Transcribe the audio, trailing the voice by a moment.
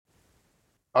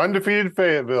Undefeated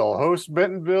Fayetteville hosts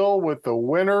Bentonville with the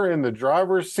winner in the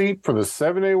driver's seat for the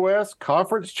 7A-West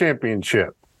Conference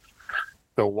Championship.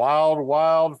 The wild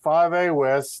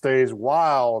 5A-West stays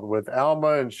wild with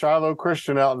Alma and Shiloh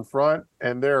Christian out in front,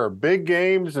 and there are big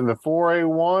games in the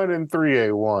 4A1 and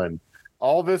 3A1.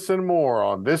 All this and more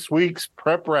on this week's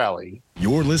Prep Rally.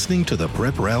 You're listening to the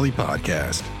Prep Rally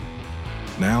Podcast.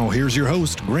 Now here's your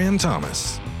host, Graham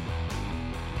Thomas.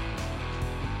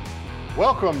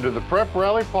 Welcome to the Prep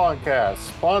Rally Podcast,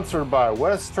 sponsored by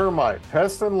West Termite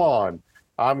Pest and Lawn.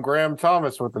 I'm Graham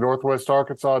Thomas with the Northwest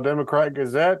Arkansas Democrat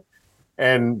Gazette,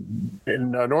 and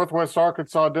in Northwest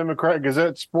Arkansas Democrat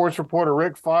Gazette sports reporter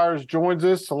Rick Fires joins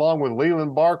us along with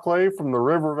Leland Barclay from the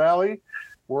River Valley.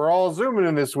 We're all zooming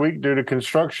in this week due to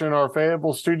construction in our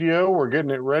Fayetteville studio. We're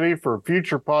getting it ready for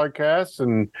future podcasts,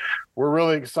 and we're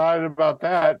really excited about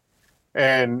that.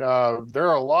 And there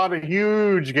are a lot of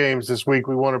huge games this week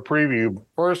we want to preview.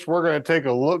 First, we're going to take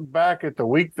a look back at the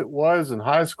week that was in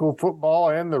high school football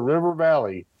and the River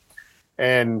Valley.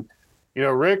 And,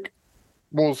 Rick,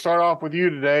 we'll start off with you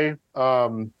today.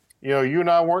 You and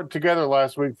I weren't together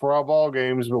last week for our ball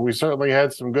games, but we certainly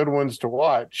had some good ones to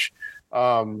watch.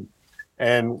 And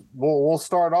we'll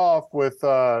start off with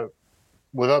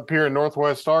up here in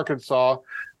Northwest Arkansas.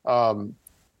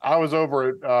 I was over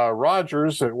at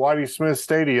Rogers at Whitey Smith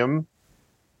Stadium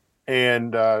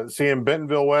and seeing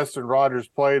Bentonville West and Rogers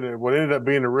play, and what ended up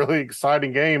being a really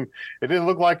exciting game. It didn't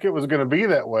look like it was going to be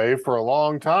that way for a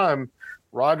long time.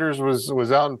 Rogers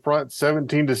was out in front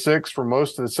 17-6 for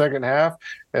most of the second half,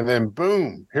 and then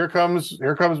boom, here comes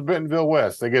Bentonville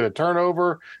West. They get a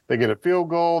turnover, they get a field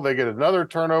goal, they get another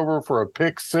turnover for a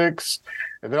pick six,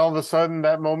 and then all of a sudden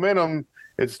that momentum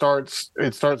it starts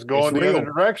going the other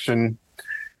direction.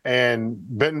 And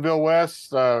Bentonville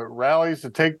West rallies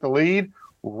to take the lead.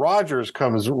 Rogers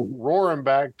comes roaring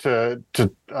back to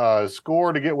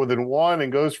score to get within one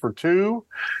and goes for two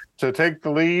to take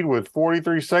the lead with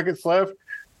 43 seconds left.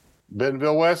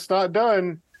 Bentonville West not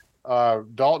done.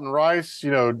 Dalton Rice,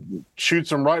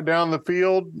 shoots him right down the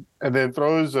field and then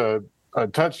throws a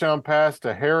touchdown pass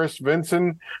to Harris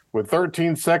Vinson with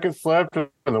 13 seconds left. And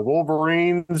the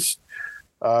Wolverines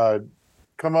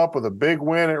come up with a big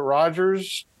win at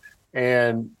Rogers.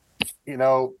 And,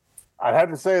 I'd have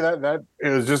to say that it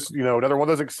was just, another one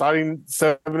of those exciting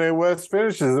 7A West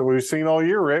finishes that we've seen all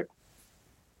year, Rick.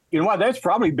 You know what? That's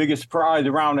probably the biggest surprise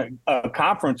around a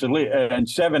conference in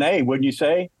 7A, wouldn't you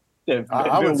say?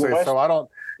 I would say West? So. I don't,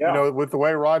 with the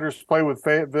way Rogers played with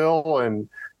Fayetteville, and,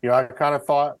 I kind of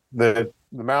thought that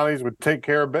the Mounties would take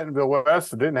care of Bentonville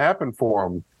West. It didn't happen for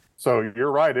them. So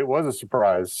you're right. It was a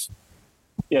surprise.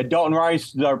 Yeah, Dalton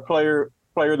Rice is our player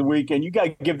of the week, and you got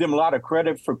to give them a lot of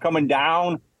credit for coming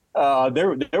down.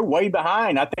 They're way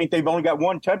behind. I think they've only got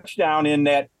one touchdown in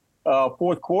that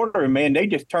fourth quarter, and man, they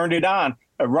just turned it on.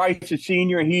 Rice, a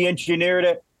senior, he engineered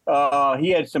it. He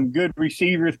had some good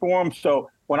receivers for him. So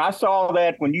when I saw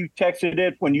that, when you texted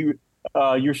it,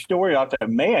 your story, I thought,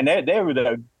 man, that was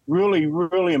a really,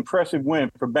 really impressive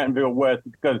win for Bentonville West,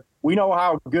 because we know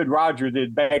how good Rogers is,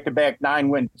 back-to-back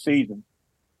 9-win season.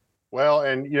 Well,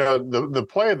 and, the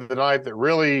play of the night that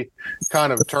really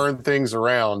kind of turned things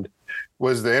around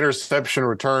was the interception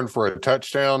return for a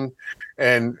touchdown.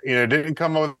 And, it didn't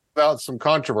come without some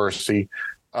controversy.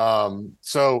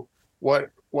 So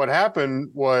what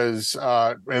happened was,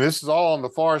 and this is all on the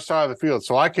far side of the field,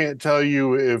 so I can't tell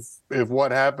you if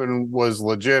what happened was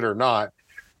legit or not.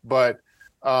 But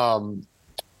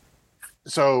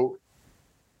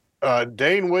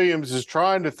Dane Williams is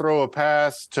trying to throw a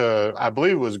pass to, I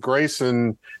believe it was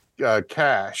Grayson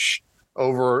Cash,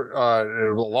 over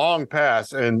a long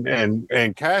pass,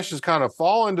 and Cash is kind of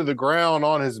falling to the ground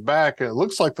on his back, and it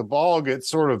looks like the ball gets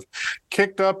sort of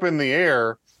kicked up in the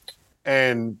air,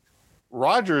 and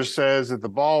Rogers says that the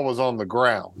ball was on the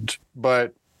ground,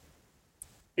 but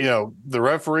the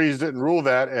referees didn't rule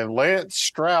that, and Lance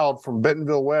Stroud from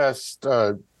Bentonville West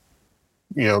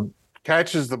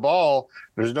catches the ball.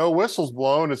 There's no whistles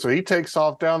blown, and so he takes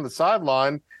off down the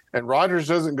sideline, and Rogers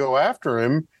doesn't go after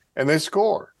him, and they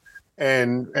score.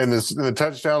 And the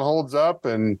touchdown holds up,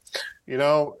 and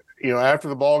after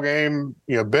the ball game,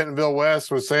 Bentonville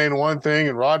West was saying one thing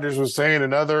and Rogers was saying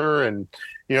another, and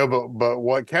but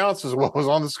what counts is what was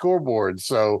on the scoreboard.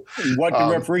 So what the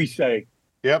referees say.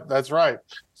 Yep, that's right.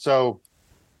 So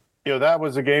that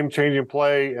was a game-changing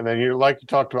play. And then, like you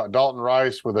talked about, Dalton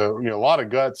Rice with a lot of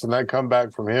guts and that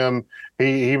comeback from him.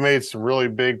 He made some really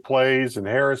big plays. And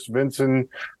Harris Vinson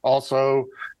also.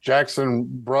 Jackson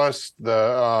Brust,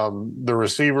 the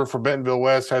receiver for Bentonville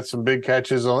West, had some big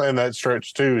catches in that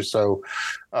stretch too. So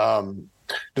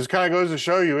just kind of goes to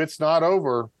show you it's not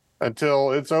over.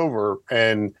 until it's over.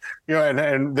 And,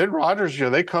 and then Rogers,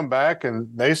 they come back and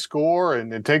they score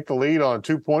and take the lead on a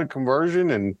 2-point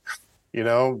conversion. And,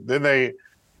 then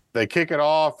they kick it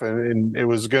off and it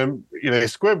was going to, they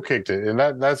squib kicked it. And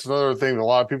that's another thing that a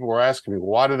lot of people were asking me,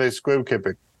 why did they squib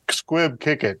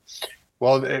kick it?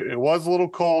 Well, it was a little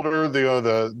colder.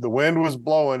 The wind was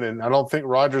blowing, and I don't think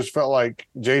Rogers felt like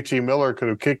JT Miller could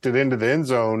have kicked it into the end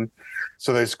zone.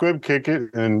 So they squib kick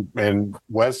it, and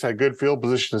West had good field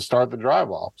position to start the drive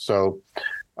off. So,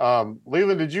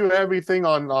 Leland, did you have anything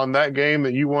on that game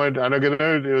that you wanted? I know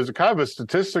it was a kind of a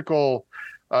statistical.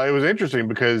 It was interesting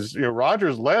because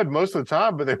Rogers led most of the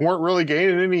time, but they weren't really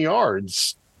gaining any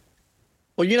yards.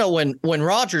 Well, when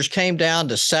Rogers came down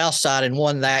to Southside and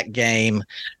won that game,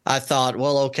 I thought,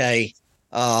 well, okay,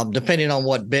 depending on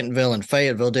what Bentonville and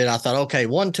Fayetteville did, I thought, okay,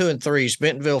 1, 2, and 3 is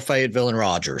Bentonville, Fayetteville, and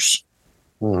Rogers.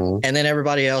 Mm-hmm. And then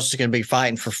everybody else is going to be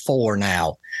fighting for 4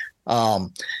 now.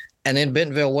 And then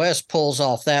Bentonville West pulls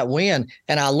off that win.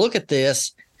 And I look at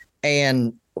this,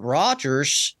 and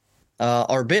Rogers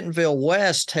or Bentonville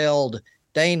West held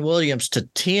Dane Williams to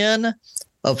 10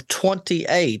 of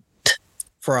 28.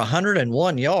 For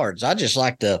 101 yards. I'd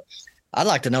like to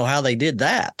know how they did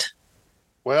that.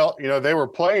 Well, they were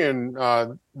playing,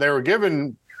 they were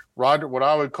giving Roger what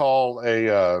I would call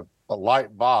a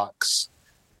light box,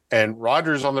 and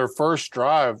Rogers on their first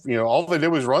drive, all they did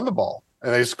was run the ball,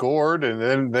 and they scored, and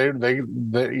then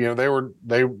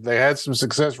they had some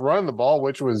success running the ball,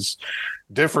 which was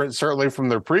different certainly from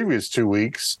their previous 2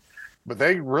 weeks. But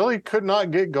they really could not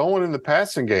get going in the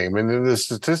passing game. And then the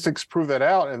statistics prove that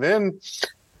out. And then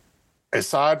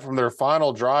aside from their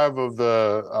final drive of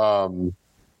the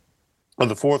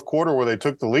fourth quarter where they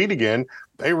took the lead again,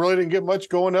 they really didn't get much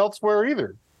going elsewhere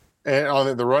either. And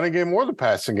on the running game or the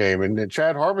passing game. And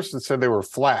Chad Harbison said they were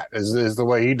flat is the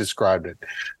way he described it.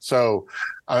 So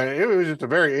it was just a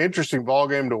very interesting ball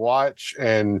game to watch.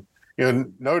 And,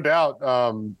 no doubt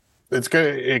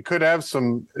it could have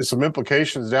some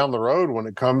implications down the road when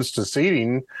it comes to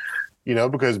seeding,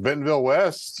 because Bentonville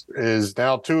West is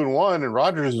now 2-1 and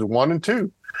Rogers is 1-2.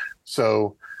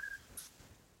 So,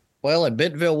 well, and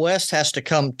Bentonville West has to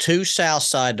come to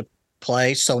Southside to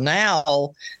play. So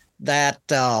now that,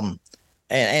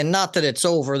 and not that it's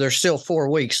over, there's still 4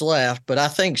 weeks left, but I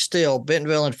think still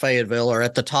Bentonville and Fayetteville are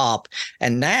at the top.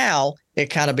 And now it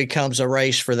kind of becomes a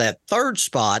race for that 3rd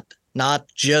spot, not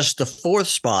just the 4th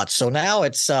spot. So now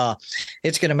it's going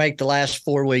to make the last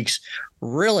 4 weeks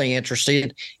really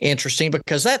interesting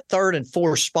because that 3rd and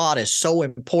 4th spot is so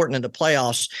important in the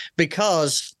playoffs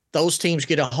because those teams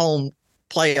get a home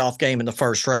playoff game in the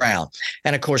first round.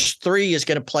 And of course, 3 is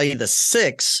going to play the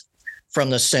 6 from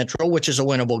the Central, which is a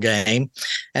winnable game.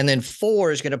 And then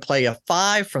 4 is going to play a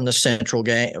 5 from the Central,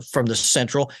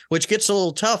 which gets a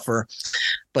little tougher.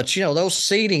 But, those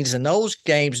seedings and those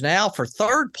games now for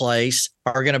 3rd place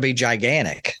are going to be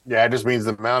gigantic. Yeah, it just means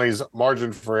the Mounties'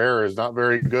 margin for error is not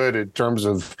very good in terms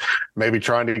of maybe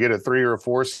trying to get a 3 or a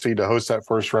 4 seed to host that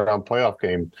first round playoff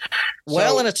game.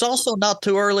 Well, and it's also not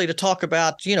too early to talk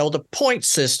about, the point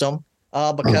system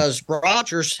because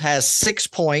Rogers has 6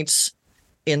 points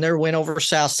in their win over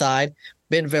Southside.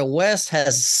 Bentonville West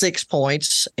has 6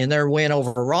 points in their win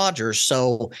over Rogers.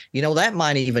 So, that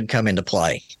might even come into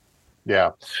play.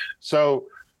 Yeah. So,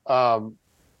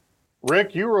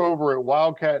 Rick, you were over at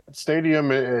Wildcat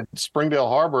Stadium at Springdale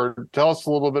Harbor. Tell us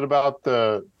a little bit about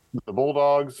the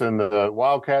Bulldogs and the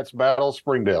Wildcats battle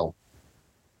Springdale.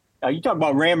 You talk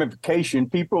about ramification.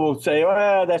 People will say,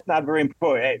 well, that's not very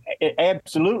important. It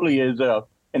absolutely is an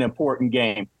important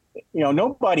game.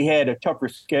 Nobody had a tougher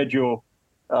schedule,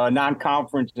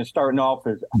 non-conference, than starting off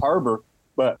as Harbor.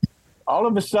 But all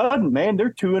of a sudden, man, they're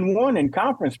 2-1 in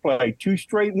conference play, 2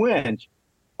 straight wins.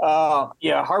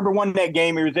 Harbor won that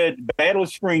game. It was at the Battle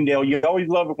of Springdale. You always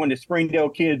love it when the Springdale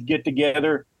kids get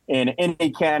together in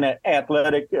any kind of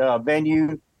athletic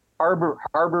venue.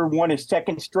 Harbor won his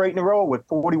 2nd straight in a row with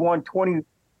 41-24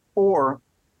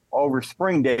 over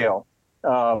Springdale.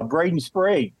 Braden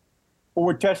Sprague,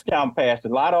 4 touchdown passes, a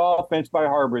lot of offense by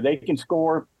Harbor. They can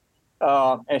score.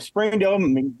 At Springdale,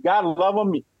 gotta love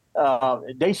them.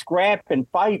 They scrap and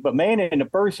fight, but man, in the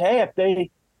first half, they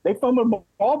fumbled the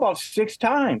ball about 6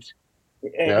 times.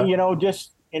 And,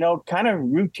 kind of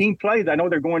routine plays. I know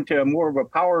they're going to more of a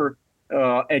power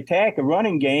attack, a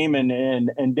running game,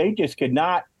 and they just could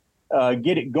not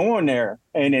get it going there.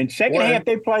 And in second half,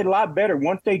 they played a lot better.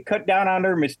 Once they cut down on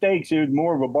their mistakes, it was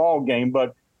more of a ball game.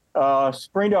 But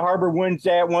Springdale Harbor wins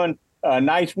that one.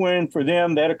 Nice win for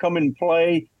them. That'll come in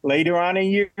play later on in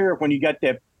the year when you got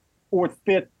that 4th,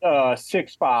 5th,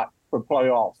 6th spot for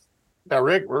playoffs. Now,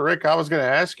 Rick, I was going to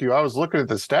ask you. I was looking at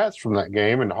the stats from that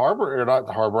game, and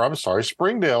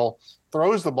Springdale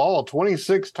throws the ball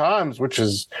 26 times, which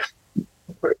is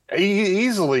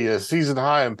easily a season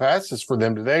high in passes for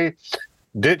them. Do they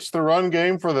ditch the run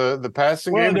game for the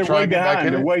passing game? They're way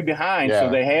behind. They're way behind, so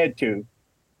they had to.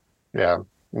 Yeah.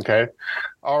 Okay.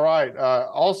 All right.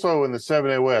 Also in the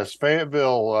 7A West,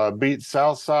 Fayetteville beat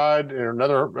Southside in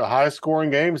another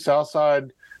high-scoring game.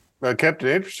 Southside kept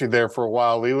it interesting there for a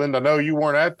while, Leland. I know you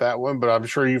weren't at that one, but I'm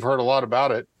sure you've heard a lot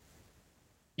about it.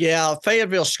 Yeah,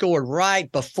 Fayetteville scored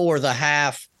right before the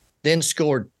half, then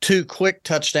scored 2 quick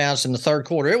touchdowns in the third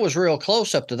quarter. It was real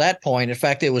close up to that point. In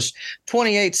fact, it was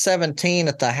 28-17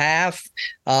 at the half,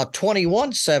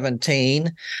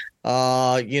 21-17,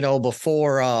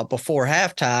 before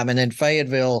halftime. And then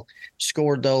Fayetteville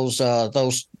scored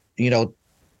those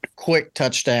quick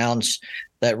touchdowns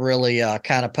that really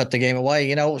kind of put the game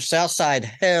away. Southside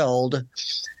held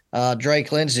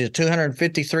Drake Lindsay to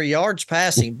 253 yards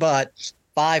passing, but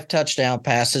 5 touchdown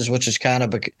passes, which has kind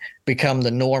of become the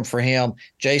norm for him.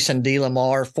 Jason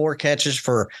DeLamar, 4 catches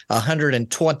for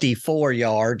 124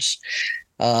 yards.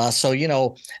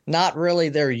 Not really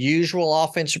their usual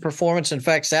offensive performance. In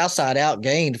fact, Southside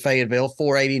outgained Fayetteville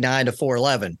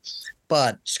 489-411.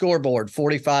 But scoreboard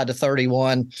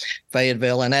 45-31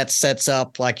 Fayetteville, and that sets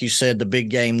up, like you said, the big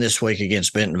game this week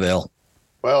against Bentonville.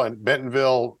 Well, and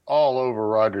Bentonville all over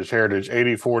Rogers Heritage,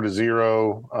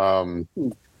 84-0.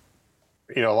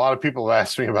 A lot of people have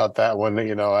asked me about that one.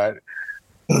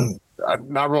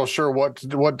 I'm not real sure what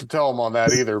to tell them on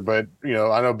that either. But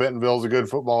I know Bentonville's a good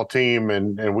football team,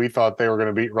 and we thought they were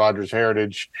going to beat Rogers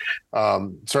Heritage.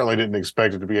 Certainly didn't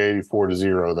expect it to be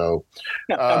 84-0 though.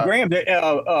 Graham,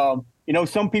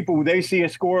 some people, when they see a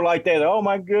score like that, oh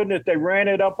my goodness, they ran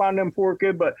it up on them poor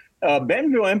kids. But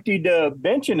Bentonville emptied the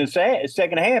bench in the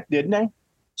second half, didn't they?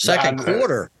 Second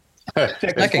quarter. As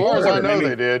far as I know,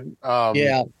 they did.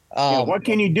 What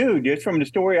can you do? Just from the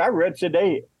story I read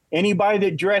today, anybody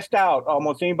that dressed out,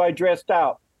 almost anybody dressed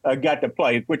out, got to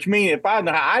play. Which means if I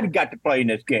know how, I'd got to play in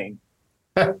this game.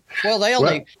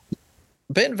 Well,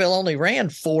 Bentonville only ran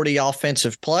 40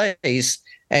 offensive plays,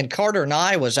 and Carter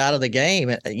Nye was out of the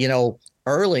game.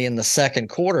 Early in the second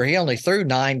quarter, he only threw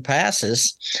 9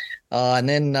 passes, and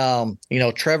then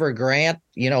Trevor Grant,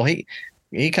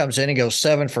 he comes in and goes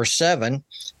 7 for 7.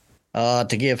 To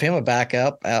give him a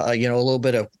backup, a little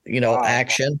bit of,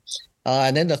 action.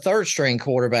 And then the third string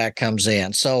quarterback comes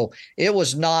in. So it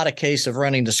was not a case of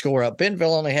running the score up.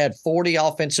 Bentonville only had 40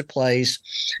 offensive plays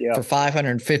for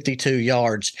 552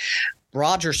 yards.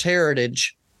 Rogers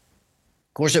Heritage,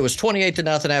 of course, it was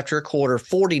 28-0 after a quarter,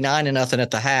 49-0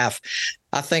 at the half.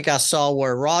 I think I saw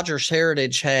where Rogers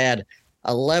Heritage had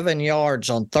 11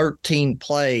 yards on 13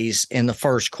 plays in the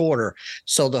first quarter.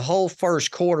 So the whole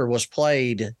first quarter was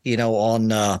played, on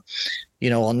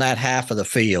that half of the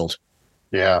field.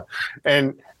 Yeah.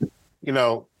 And,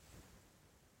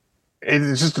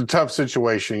 it's just a tough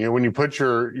situation. When you put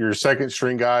your second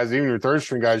string guys, even your third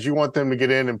string guys, you want them to get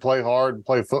in and play hard and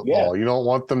play football. Yeah. You don't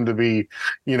want them to be,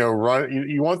 run.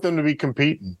 You want them to be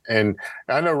competing. And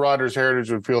I know Rogers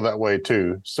Heritage would feel that way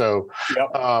too. So,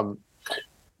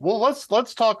 well,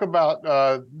 let's talk about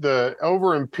the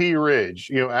over in Pea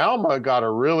Ridge. Alma got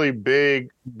a really big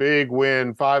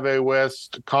win, 5A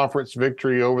West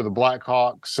victory over the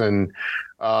Blackhawks, and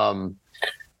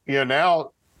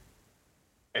now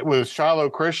with Shiloh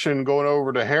Christian going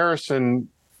over to Harrison,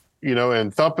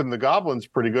 and thumping the Goblins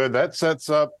pretty good. That sets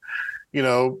up,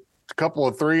 a couple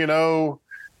of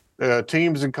 3-0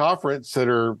 teams in conference that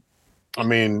are. I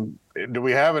mean, do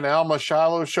we have an Alma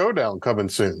Shiloh showdown coming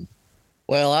soon?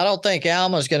 Well, I don't think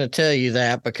Alma's going to tell you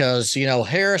that because,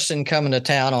 Harrison coming to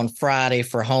town on Friday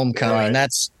for homecoming. Right.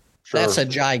 That's a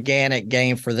gigantic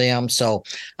game for them. So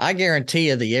I guarantee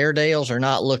you the Airedales are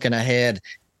not looking ahead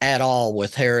at all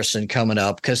with Harrison coming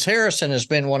up, because Harrison has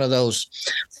been one of those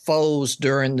foes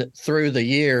through the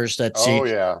years. That's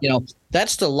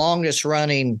the longest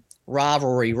running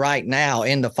rivalry right now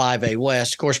in the 5A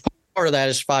West. Of course, part of that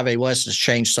is 5A West has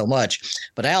changed so much,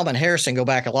 but Alma and Harrison go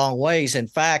back a long ways. In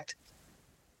fact,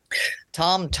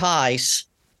 Tom Tice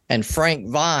and Frank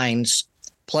Vines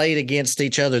played against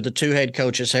each other, the two head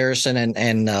coaches, Harrison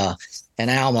and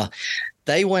Alma.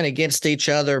 They went against each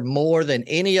other more than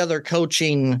any other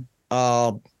coaching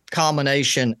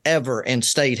combination ever in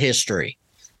state history.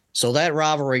 So that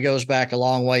rivalry goes back a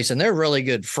long ways, and they're really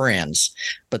good friends.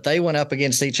 But they went up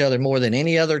against each other more than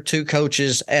any other two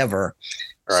coaches ever.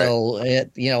 Right. So,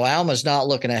 Alma's not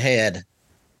looking ahead.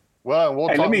 Well, we'll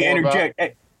talk let me interject.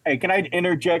 About- Hey, can I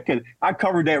interject? Because I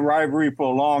covered that rivalry for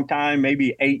a long time,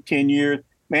 maybe 8-10 years.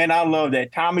 Man, I love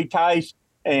that. Tommy Tice,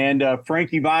 and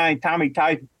Frankie Vine, Tommy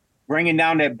Tice bringing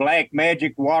down that black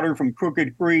magic water from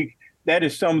Crooked Creek. That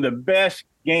is some of the best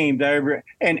games I ever.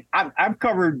 And I've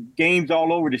covered games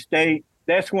all over the state.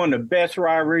 That's one of the best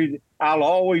rivalries. I'll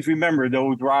always remember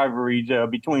those rivalries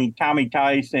between Tommy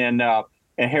Tice and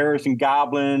Harrison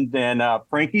Goblins and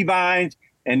Frankie Vines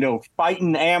and those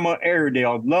fighting Alma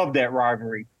Airedale. Love that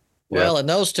rivalry. Well, and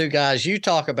those two guys, you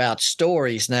talk about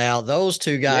stories now. Those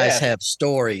two guys have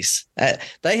stories.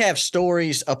 They have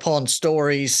stories upon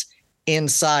stories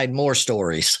inside more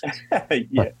stories.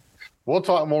 Yeah. We'll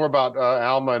talk more about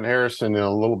Alma and Harrison in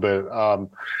a little bit.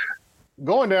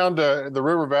 Going down to the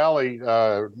River Valley,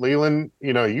 Leland,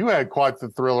 you had quite the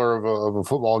thriller of a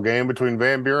football game between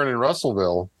Van Buren and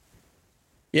Russellville.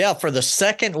 Yeah, for the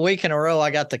second week in a row,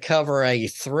 I got to cover a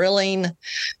thrilling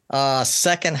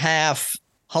second half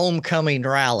homecoming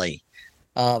rally.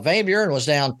 Van Buren was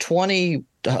down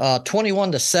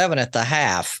 21-7 at the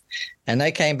half, and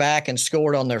they came back and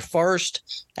scored on their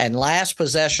first and last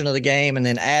possession of the game, and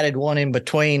then added one in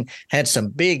between, had some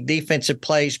big defensive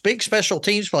plays, big special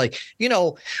teams play.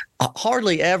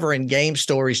 Hardly ever in game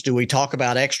stories do we talk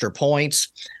about extra points.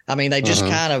 I mean, they just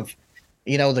kind of,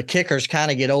 the kickers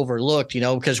kind of get overlooked,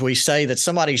 because we say that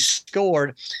somebody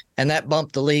scored and that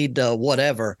bumped the lead to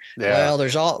whatever. Yeah. Well,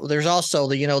 there's also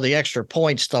the extra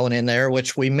points thrown in there,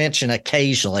 which we mention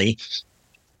occasionally.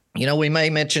 We may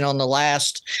mention on the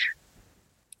last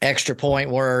extra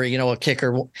point where, a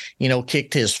kicker,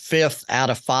 kicked his 5th out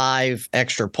of 5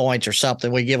 extra points or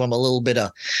something. We give him a little bit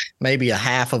of maybe a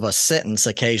half of a sentence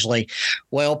occasionally.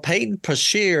 Well, Peyton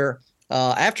Pashear,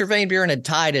 after Van Buren had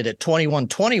tied it at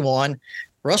 21-21,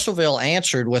 Russellville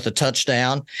answered with a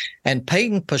touchdown, and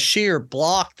Peyton Pashear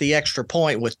blocked the extra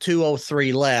point with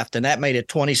 2:03 left, and that made it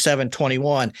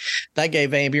 27-21. That gave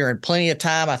Van Buren plenty of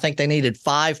time. I think they needed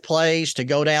 5 plays to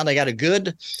go down. They got a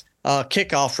good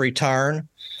kickoff return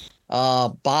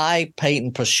by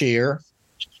Peyton Pashear,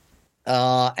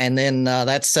 and then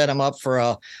that set him up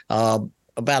for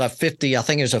about a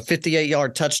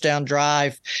 58-yard touchdown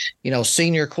drive.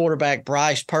 Senior quarterback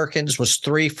Bryce Perkins was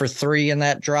 3 for 3 in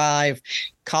that drive.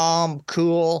 Calm,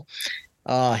 cool,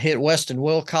 hit Weston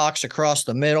Wilcox across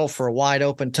the middle for a wide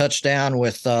open touchdown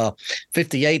with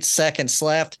 58 seconds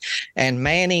left. And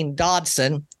Manning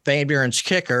Dodson, Van Buren's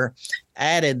kicker,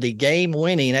 added the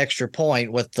game-winning extra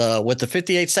point with the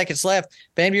 58 seconds left.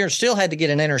 Van Buren still had to get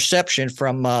an interception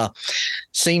from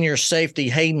senior safety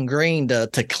Hayden Green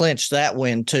to clinch that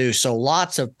win too. So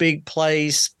lots of big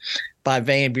plays by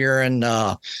Van Buren,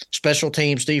 special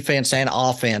teams, defense, and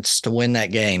offense to win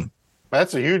that game.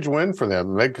 That's a huge win for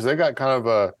them because they got kind of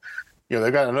I know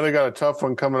they got a tough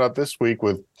one coming up this week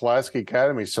with Pulaski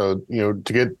Academy. So, to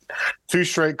get 2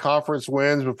 straight conference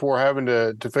wins before having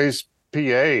to face PA,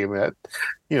 I mean,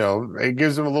 it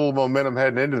gives them a little momentum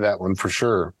heading into that one for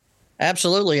sure.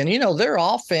 Absolutely. And, their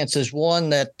offense is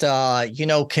one that,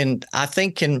 can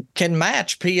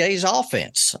match PA's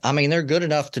offense. I mean, they're good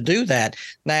enough to do that.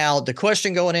 Now, the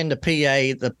question going into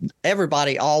PA,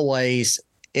 everybody always,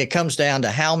 it comes down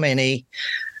to how many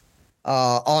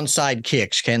onside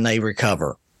kicks can they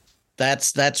recover.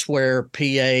 That's where PA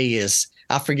is.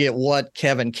 I forget what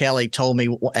Kevin Kelly told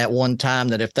me at one time,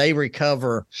 that if they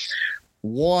recover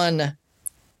 1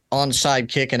 onside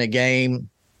kick in a game,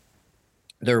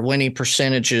 their winning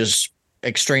percentage is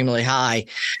extremely high.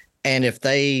 And if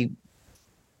they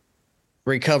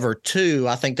recover 2,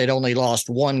 I think they'd only lost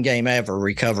 1 game ever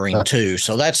recovering 2.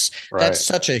 So that's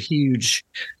such a huge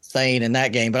thing in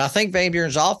that game. But I think Van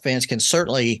Buren's offense can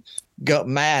certainly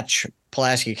match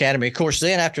Pulaski Academy. Of course,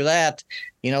 then after that,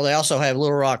 they also have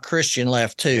Little Rock Christian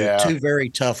left too. Yeah. 2 very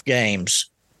tough games.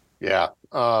 Yeah.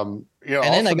 And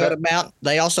then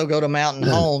they also go to Mountain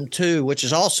Home too, which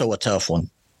is also a tough one.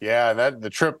 Yeah,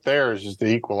 the trip there is just the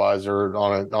equalizer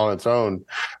on its own.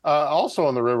 Also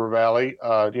in the River Valley,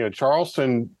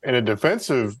 Charleston in a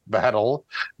defensive battle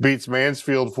beats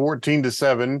Mansfield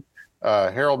 14-7.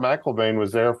 Harold McElvain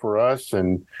was there for us,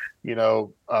 and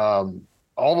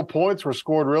all the points were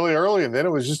scored really early, and then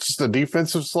it was just a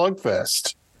defensive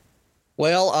slugfest.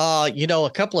 Well,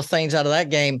 a couple of things out of that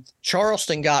game.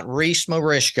 Charleston got Reese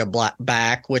Marishka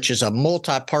back, which is a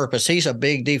multi-purpose. He's a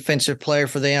big defensive player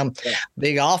for them,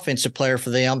 big offensive player for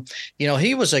them.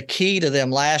 He was a key to them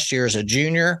last year as a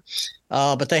junior,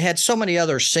 but they had so many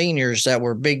other seniors that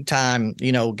were big-time,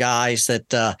 guys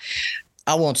that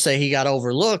I won't say he got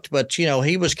overlooked, but,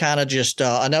 he was kind of just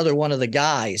another one of the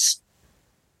guys.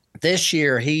 This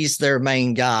year, he's their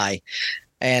main guy.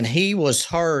 And he was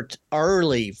hurt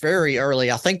early, very early.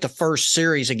 I think the first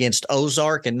series against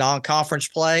Ozark in non-conference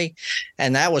play,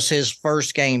 and that was his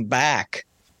first game back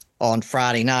on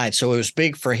Friday night. So it was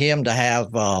big for him to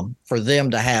have for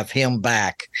them to have him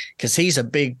back because he's a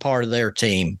big part of their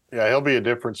team. Yeah, he'll be a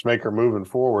difference maker moving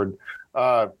forward.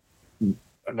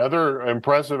 Another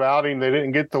impressive outing. They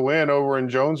didn't get the win over in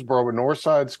Jonesboro, but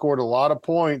Northside scored a lot of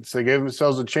points. They gave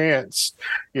themselves a chance.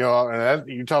 You know, and that,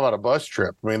 you talk about a bus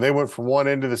trip. I mean, they went from one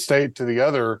end of the state to the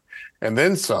other and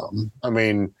then some. I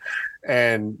mean,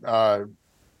 and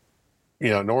you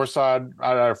know, Northside,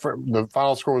 the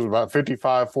final score was about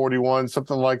 55-41,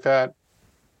 something like that.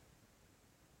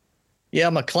 Yeah,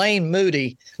 McLean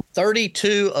Moody,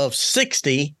 32 of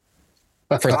 60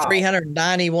 for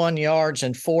 391 yards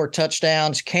and 4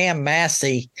 touchdowns. Cam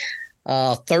Massey,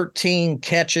 13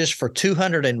 catches for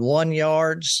 201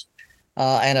 yards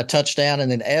and a touchdown.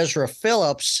 And then Ezra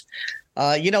Phillips,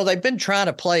 you know, they've been trying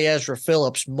to play Ezra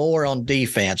Phillips more on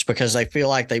defense because they feel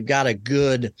like they've got a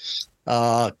good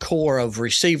core of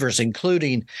receivers,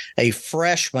 including a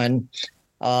freshman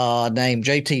named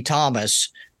JT Thomas,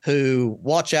 who,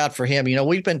 watch out for him. You know,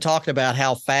 we've been talking about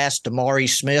how fast Damari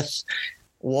Smith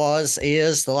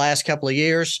is the last couple of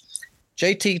years.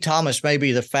 JT Thomas may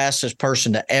be the fastest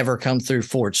person to ever come through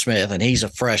Fort Smith, and he's a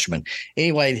freshman.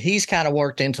 Anyway, he's kind of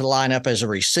worked into the lineup as a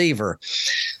receiver.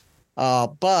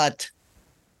 But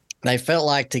they felt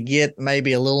like to get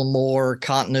maybe a little more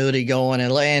continuity going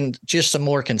and just some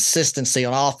more consistency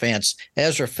on offense.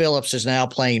 Ezra Phillips is now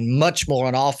playing much more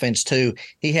on offense too.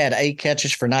 He had 8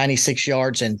 catches for 96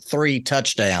 yards and 3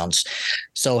 touchdowns.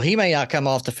 So he may not come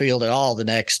off the field at all the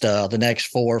next 4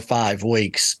 or 5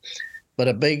 weeks. But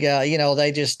a big, you know,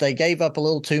 they gave up a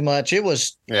little too much. It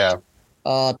was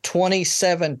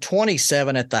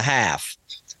 27-27 at the half.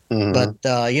 Mm-hmm. But,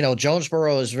 you know,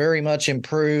 Jonesboro is very much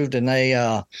improved, and they,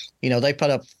 you know, they put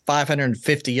up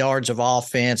 550 yards of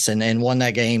offense and won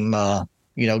that game,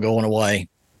 you know, going away.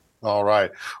 All right.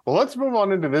 Well, let's move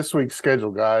on into this week's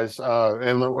schedule, guys.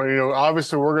 And, you know,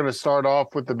 obviously we're going to start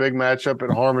off with the big matchup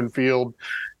at Harmon Field,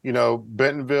 you know,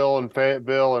 Bentonville and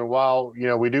Fayetteville. And while, you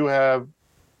know, we do have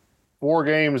 4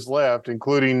 games left,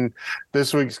 including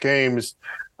this week's games,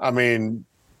 I mean,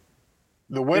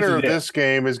 the winner of this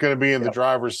game is going to be in the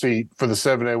driver's seat for the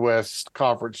 7A-West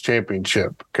Conference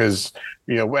Championship because,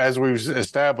 you know, as we've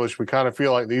established, we kind of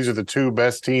feel like these are the 2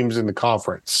 best teams in the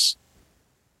conference.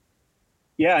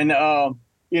 Yeah, and,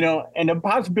 you know, and the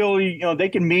possibility, you know, they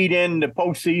can meet in the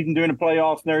postseason during the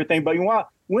playoffs and everything, but you want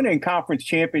winning conference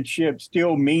championship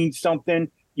still means something.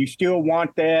 You still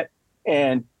want that.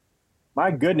 And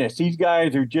my goodness, these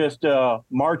guys are just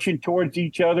marching towards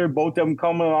each other, both of them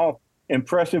coming off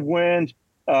impressive wins.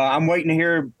 I'm waiting to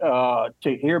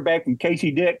hear back from Casey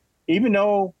Dick. Even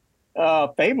though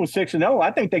Fayetteville's 6-0,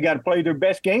 I think they got to play their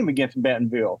best game against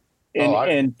Bentonville.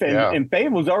 And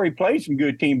Fayetteville's already played some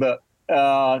good team, but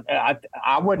I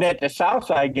wasn't at the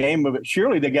Southside game, but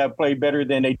surely they got to play better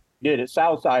than they did at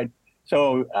Southside.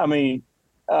 So, I mean,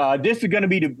 this is going to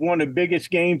be one of the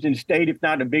biggest games in the state, if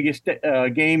not the biggest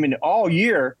game in all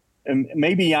year. And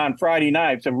maybe on Friday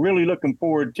night. So really looking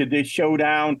forward to this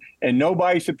showdown, and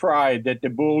nobody's surprised that the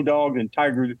Bulldogs and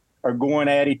Tigers are going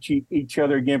at each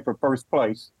other again for first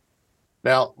place.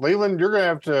 Now, Leland, you're gonna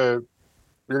have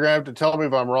to tell me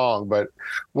if I'm wrong, but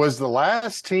was the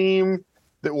last team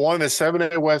that won the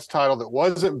 7A-West title that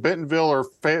wasn't Bentonville or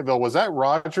Fayetteville, was that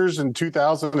Rogers in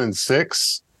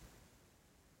 2006?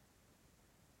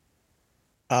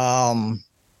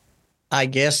 I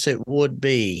guess it would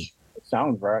be.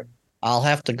 Sounds right. I'll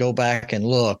have to go back and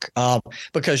look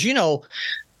because, you know,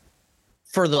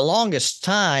 for the longest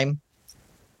time,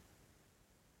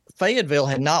 Fayetteville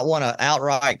had not won an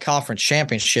outright conference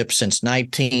championship since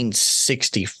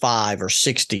 1965 or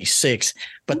 66,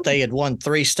 but they had won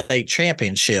 3 state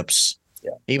championships,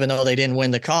 even though they didn't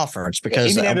win the conference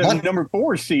because even as a number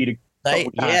 4 seed.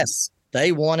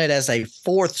 They won it as a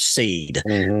 4th seed.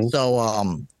 Mm-hmm.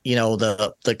 So, you know,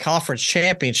 the conference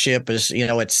championship is, you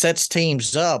know, it sets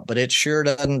teams up, but it sure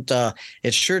doesn't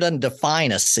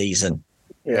define a season.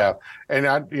 Yeah. And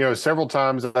you know, several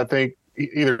times I think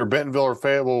either Bentonville or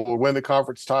Fayetteville will win the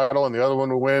conference title and the other one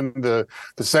will win the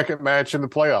second match in the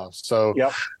playoffs. So,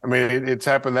 I mean, it's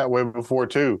happened that way before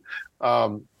too.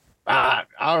 I'm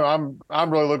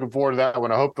really looking forward to that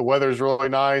one. I hope the weather's really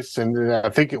nice, and I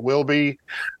think it will be.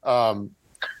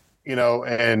 You know,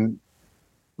 and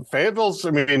Fayetteville's,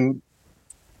 I mean,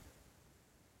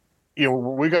 you know,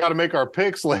 we got to make our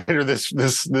picks later this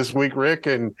week, Rick.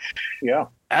 And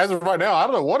as of right now, I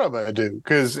don't know what I'm going to do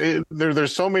because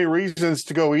there's so many reasons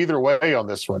to go either way on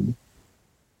this one.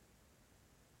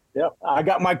 Yep, I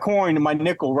got my coin and my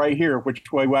nickel right here.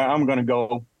 Which way I'm going to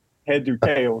go, heads or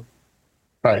tails.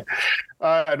 Right.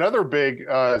 Another big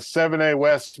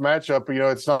 7A-West matchup.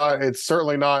 It's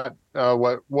certainly not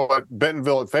what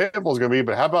Bentonville at Fayetteville is going to be,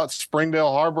 but how about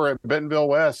Springdale Harbor at Bentonville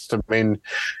West? I mean,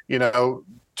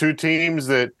 two teams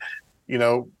that,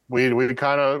 we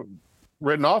kind of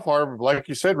written off Harbor. Like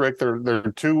you said, Rick, they're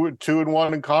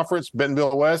 2-1 in conference.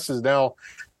 Bentonville West is now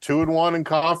 2-1 in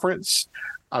conference.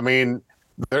 I mean,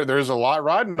 there's a lot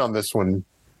riding on this one.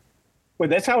 Well,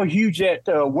 that's how huge that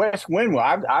West win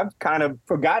was. I've kind of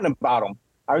forgotten about them.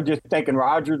 I was just thinking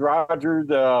Rogers,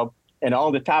 and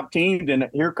all the top teams. And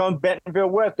here comes Bentonville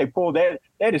West. They pulled that.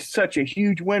 That is such a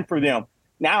huge win for them.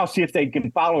 Now, see if they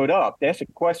can follow it up. That's a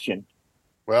question.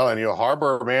 Well, and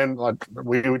Harbor, man, like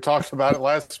we talked about it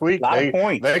last week.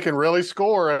 They can really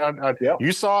score, and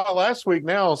you saw it last week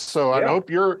now. So I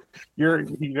hope you're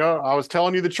I was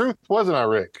telling you the truth, wasn't I,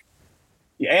 Rick?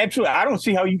 Yeah, absolutely. I don't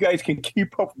see how you guys can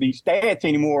keep up with these stats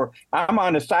anymore. I'm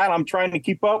on the side. I'm trying to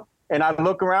keep up, and I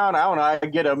look around. I don't know. I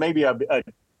get maybe a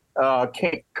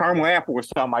caramel apple or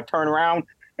something. I turn around,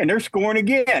 and they're scoring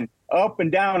again, up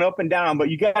and down, up and down.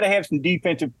 But you got to have some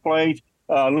defensive plays.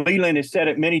 Leland has said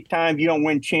it many times. You don't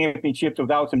win championships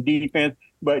without some defense.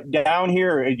 But down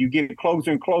here, as you get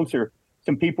closer and closer,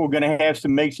 some people are going to have to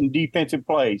make some defensive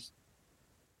plays.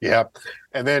 Yeah,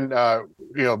 and then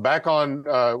back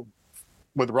on.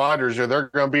 With Rogers, they're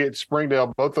going to be at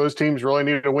Springdale. Both those teams really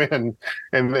need to win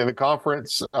in the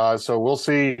conference. So we'll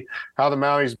see how the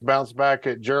Mounties bounce back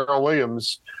at Gerald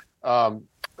Williams.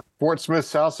 Fort Smith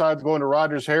Southside's going to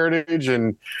Rogers Heritage,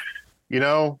 and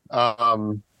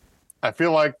I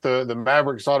feel like the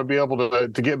Mavericks ought to be able to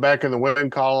get back in the win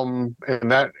column in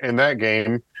that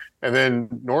game. And then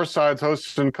Northside's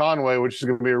hosting Conway, which is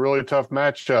going to be a really tough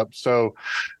matchup. So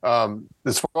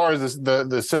as far as the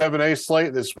 7A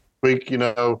slate this week,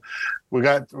 we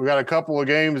got a couple of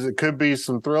games that could be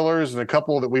some thrillers, and a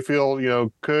couple that we feel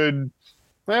could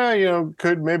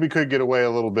get away a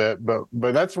little bit. But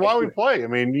that's why we play. I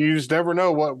mean, you just never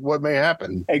know what may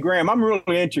happen. Hey, Graham, I'm really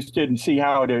interested in see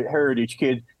how the Heritage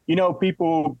kids.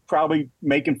 People probably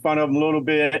making fun of them a little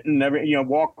bit and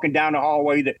walking down the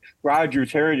hallway that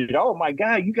Rogers Heritage. Oh my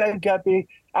God, you guys got big.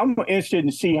 I'm interested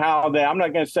in see how that. I'm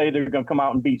not going to say they're going to come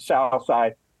out and beat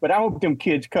Southside, but I hope them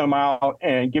kids come out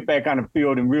and get back on the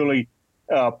field and really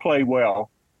play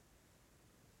well.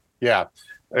 Yeah.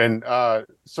 And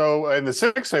so in the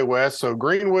 6A West, so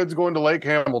Greenwood's going to Lake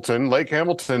Hamilton. Lake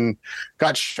Hamilton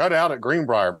got shut out at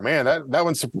Greenbrier. Man, that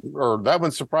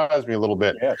one surprised me a little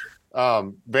bit. Yeah.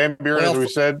 Van Buren, as we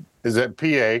said, is at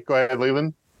PA. Go ahead,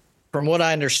 Leland. From what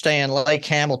I understand, Lake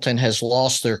Hamilton has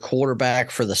lost their quarterback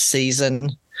for the season.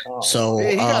 So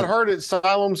he got hurt at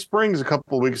Siloam Springs a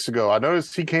couple of weeks ago. I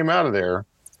noticed he came out of there.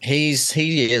 He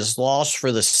is lost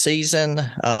for the season.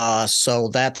 So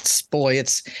that's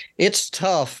it's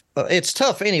tough. It's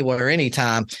tough anywhere,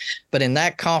 anytime. But in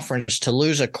that conference, to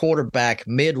lose a quarterback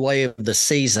midway of the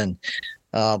season,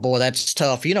 that's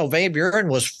tough. Van Buren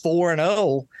was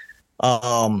 4-0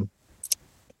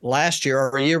 last year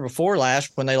or a year before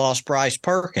last when they lost Bryce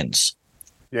Perkins.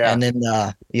 Yeah. And then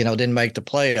didn't make the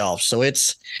playoffs. So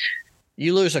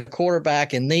you lose a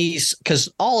quarterback in these,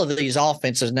 because all of these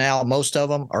offenses now, most of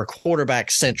them are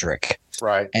quarterback centric.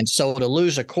 Right. And so to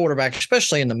lose a quarterback,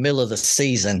 especially in the middle of the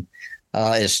season,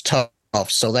 is tough.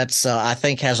 So that's I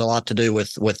think has a lot to do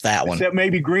with that one. Except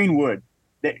maybe Greenwood.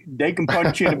 They can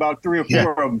punch in about 3 or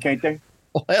 4 of them, can't they?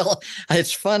 Well,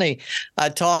 it's funny. I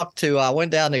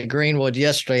went down to Greenwood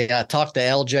yesterday. I talked to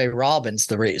LJ Robbins,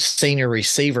 the senior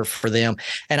receiver for them,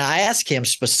 and I asked him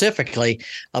specifically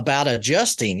about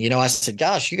adjusting. I said,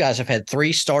 gosh, you guys have had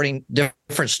 3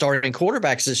 different starting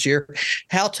quarterbacks this year.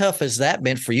 How tough has that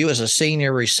been for you as a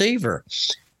senior receiver?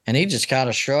 And he just kind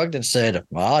of shrugged and said,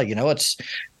 well, it's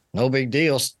no big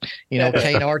deal.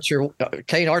 Kane Archer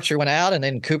went out, and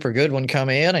then Cooper Goodwin come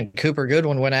in, and Cooper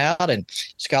Goodwin went out, and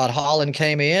Scott Holland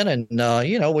came in, and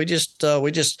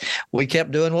we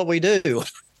kept doing what we do.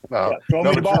 No,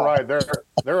 but you're right. There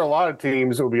are a lot of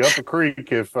teams that will be up a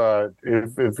creek if the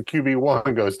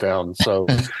QB1 goes down. So,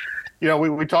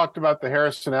 we talked about the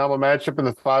Harrison Alma matchup in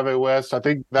the 5A West. I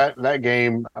think that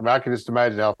game, I can just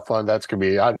imagine how fun that's going to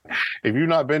be. If you've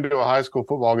not been to a high school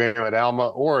football game at Alma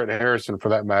or at Harrison for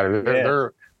that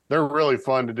matter, they're really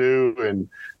fun to do. And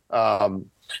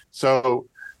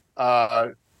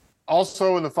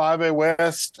also in the 5A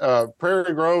West,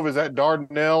 Prairie Grove is at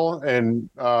Dardanelle, and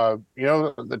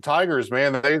the Tigers,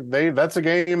 man, they that's a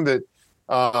game that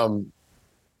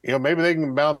maybe they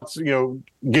can bounce,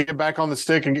 get back on the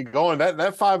stick and get going. That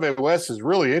 5A West is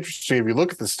really interesting. If you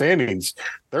look at the standings,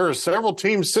 there are several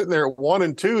teams sitting there at 1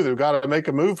 and 2 that've got to make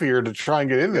a move here to try and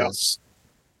get in this.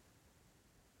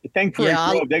 the thing for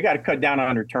they got to cut down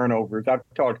on their turnovers. I've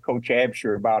talked to Coach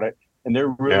Absher about it, and they're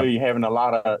really having a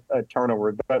lot of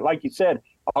turnovers. But like you said,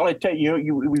 all it takes,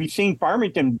 we've seen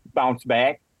Farmington bounce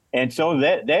back, and so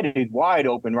that is wide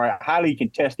open, right? Highly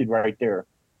contested right there.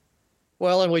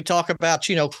 Well, and we talk about,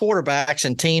 quarterbacks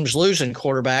and teams losing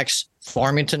quarterbacks.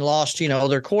 Farmington lost,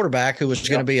 their quarterback who was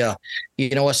going to be a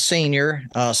senior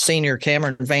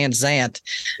Cameron Van Zant.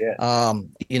 Yeah.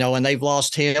 And they've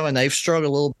lost him and they've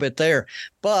struggled a little bit there.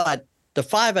 But the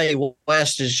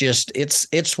 5A-West is just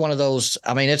it's one of those.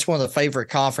 I mean, it's one of the favorite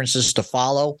conferences to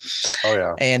follow. Oh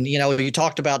yeah. And you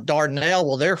talked about Dardanelle.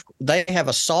 Well, they have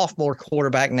a sophomore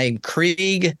quarterback named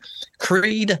Creed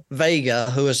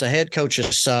Vega, who is the head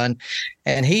coach's son,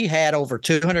 and he had over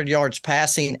 200 yards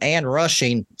passing and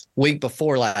rushing week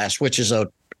before last, which is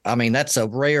that's a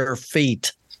rare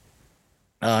feat.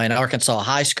 In Arkansas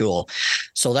high school.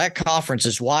 So that conference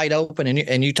is wide open.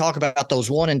 And you talk about those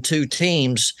 1 and 2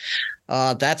 teams.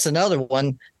 That's another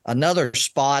one, another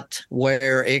spot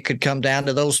where it could come down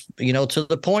to those, to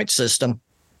the point system.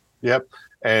 Yep.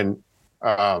 And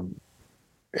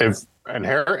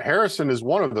Harrison is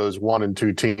one of those 1 and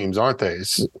 2 teams, aren't they?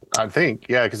 I think,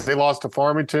 yeah, because they lost to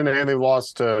Farmington and they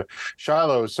lost to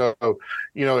Shiloh. So,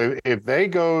 if they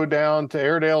go down to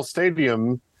Airedale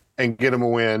Stadium and get them a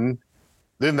win,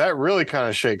 then that really kind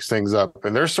of shakes things up,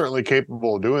 and they're certainly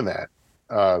capable of doing that.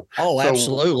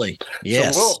 Absolutely.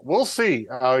 Yes. So we'll see.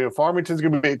 Farmington's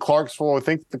going to be at Clarksville. I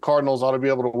think the Cardinals ought to be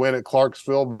able to win at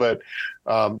Clarksville, but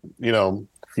you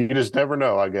just never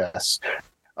know, I guess.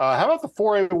 How about the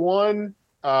 4A1?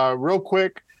 Real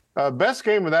quick, best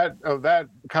game of that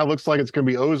kind of looks like it's going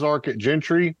to be Ozark at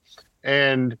Gentry,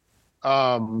 and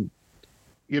the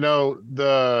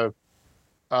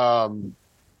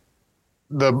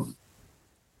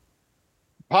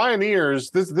Pioneers,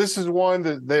 this is one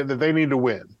that they need to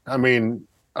win. I mean,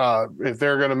 if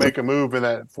they're going to make a move in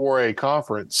that 4A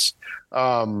conference.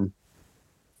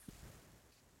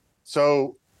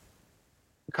 So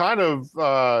kind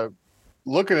of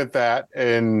looking at that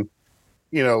and,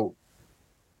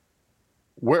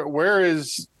 what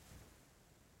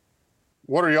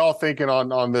are y'all thinking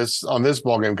on this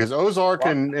ball game? Because Ozark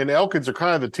and Elkins are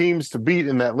kind of the teams to beat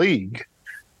in that league.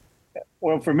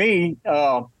 Well, for me,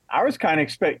 I was kind of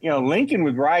expecting, Lincoln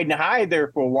was riding high there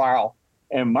for a while.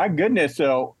 And my goodness,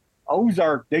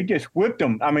 Ozark, they just whipped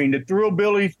them. I mean, the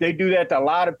Thrillbillies, they do that to a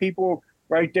lot of people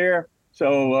right there.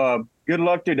 So good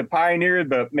luck to the Pioneers.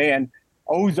 But, man,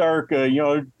 Ozark,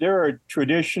 they're a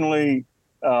traditionally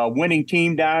winning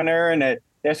team down there. And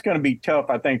that's going to be tough,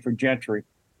 I think, for Gentry.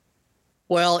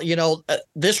 Well,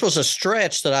 this was a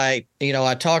stretch that I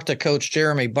talked to Coach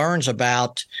Jeremy Burns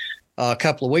about a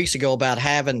couple of weeks ago about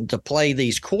having to play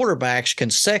these quarterbacks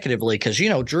consecutively because,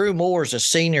 Drew Moore is a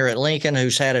senior at Lincoln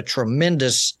who's had a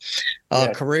tremendous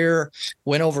career,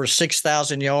 went over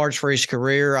 6,000 yards for his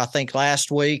career, I think,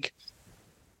 last week.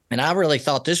 And I really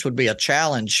thought this would be a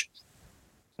challenge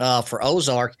for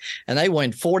Ozark. And they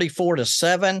went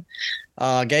 44-7,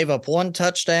 gave up 1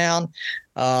 touchdown.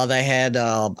 They had,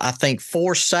 I think,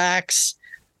 4 sacks.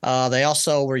 They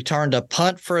also returned a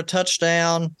punt for a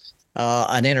touchdown.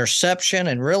 An interception,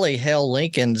 and really held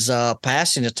Lincoln's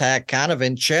passing attack kind of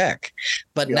in check.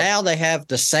 But now they have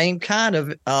the same kind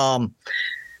of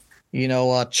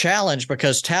challenge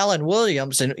because Talon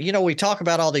Williams, and, we talk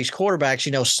about all these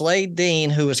quarterbacks, Slade Dean,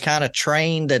 who was kind of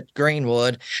trained at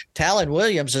Greenwood. Talon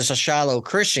Williams is a Shiloh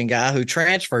Christian guy who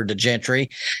transferred to Gentry,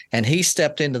 and he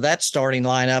stepped into that starting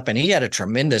lineup, and he had a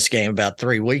tremendous game about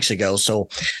 3 weeks ago. So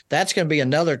that's going to be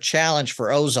another challenge for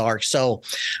Ozark. So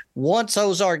once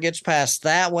Ozark gets past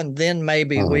that one, then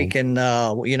maybe we can,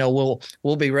 we'll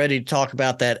be ready to talk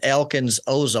about that Elkins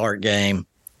Ozark game.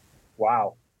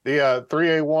 Wow. The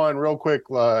 3A1, real quick,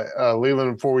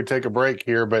 Leland, before we take a break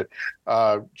here, but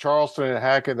Charleston and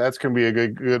Hackett, that's going to be a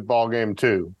good ball game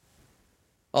too.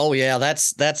 Oh yeah,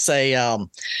 that's a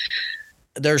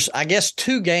there's, I guess,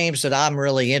 2 games that I'm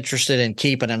really interested in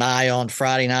keeping an eye on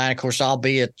Friday night. Of course, I'll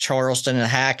be at Charleston and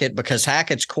Hackett because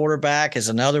Hackett's quarterback is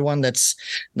another one that's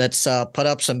put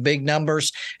up some big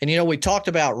numbers. And we talked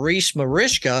about Reese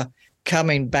Marishka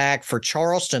coming back for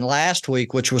Charleston last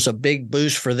week, which was a big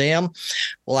boost for them.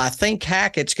 Well, I think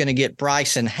Hackett's going to get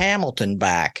Bryson Hamilton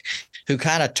back, who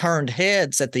kind of turned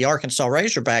heads at the Arkansas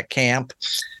Razorback camp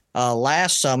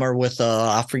last summer with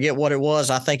I forget what it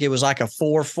was. I think it was like a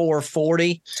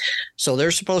 4.40. So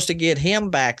they're supposed to get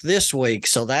him back this week.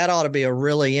 So that ought to be a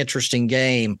really interesting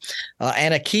game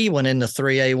and a key one in the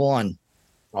 3A1.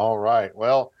 All right.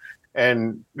 Well,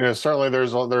 and certainly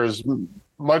there's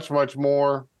much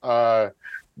more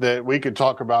that we could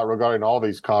talk about regarding all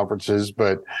these conferences,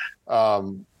 but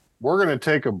we're going to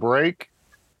take a break.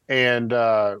 And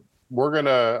we're going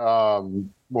to,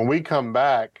 when we come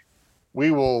back,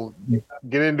 we will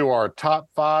get into our top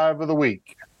 5 of the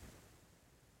week.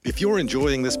 If you're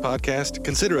enjoying this podcast,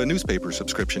 consider a newspaper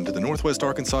subscription to the Northwest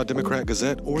Arkansas Democrat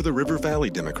Gazette or the River Valley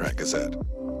Democrat Gazette.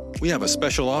 We have a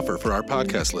special offer for our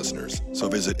podcast listeners, so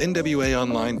visit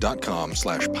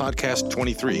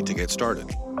nwaonline.com/podcast23 to get started.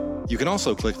 You can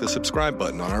also click the subscribe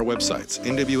button on our websites,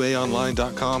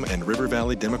 nwaonline.com and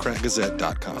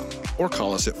rivervalleydemocratgazette.com, or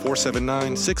call us at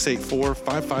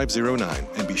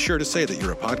 479-684-5509 and be sure to say that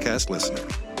you're a podcast listener.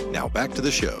 Now back to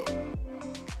the show.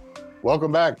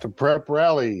 Welcome back to Prep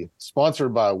Rally,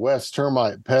 sponsored by West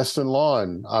Termite Pest and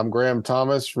Lawn. I'm Graham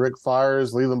Thomas, Rick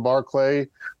Fires, Leland Barclay.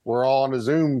 We're all on a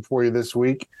Zoom for you this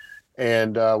week,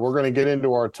 and we're going to get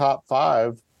into our top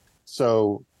 5.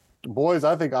 So, boys,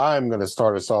 I think I'm going to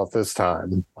start us off this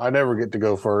time. I never get to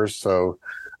go first, so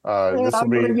this will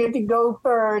be. I'm going to get to go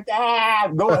first.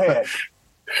 Go ahead.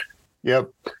 Yep.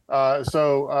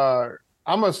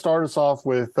 I'm going to start us off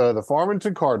with the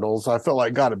Farmington Cardinals. I felt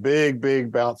like got a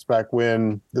big bounce back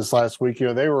win this last week. You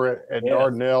know, they were at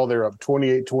Dardanelle. They were up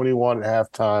 28-21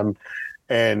 at halftime,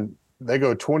 and they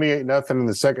go 28-0 in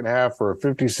the second half for a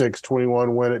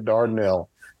 56-21 win at Dardanelle.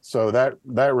 So that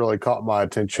really caught my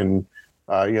attention.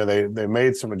 They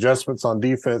made some adjustments on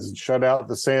defense and shut out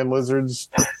the Sand Lizards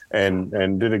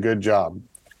and did a good job.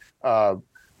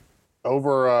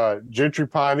 Over Gentry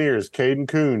Pioneers, Caden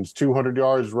Coons, 200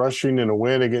 yards rushing in a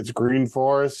win against Green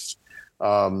Forest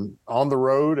on the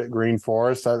road at Green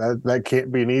Forest. That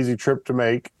can't be an easy trip to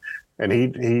make, and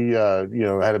he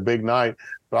had a big night.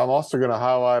 But I'm also going to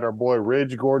highlight our boy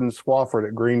Ridge Gordon Swafford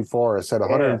at Green Forest, had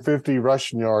 150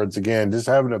 rushing yards again, just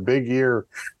having a big year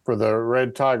for the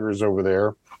Red Tigers over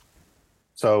there.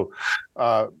 So,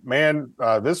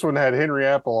 this one had Henry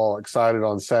Apple all excited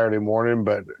on Saturday morning,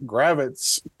 but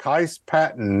Gravitz, Kais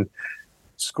Patton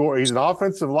scored. He's an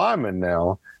offensive lineman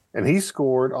now, and he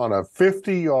scored on a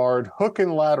 50-yard hook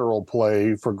and lateral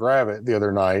play for Gravett the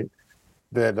other night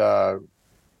that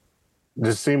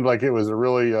just seemed like it was a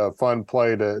really fun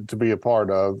play to be a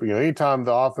part of. You know, anytime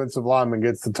the offensive lineman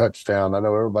gets the touchdown, I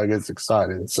know everybody gets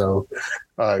excited. So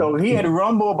he had a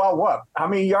rumble about what? How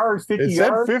many yards? 50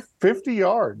 yards? 50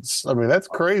 yards. I mean, that's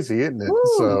crazy, isn't it? Woo.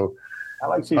 So I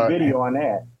like to see video on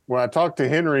that. When I talked to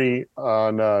Henry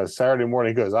on Saturday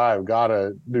morning, he goes, I've got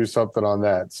to do something on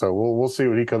that. So we'll see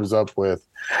what he comes up with.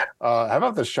 How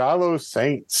about the Shiloh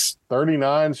Saints?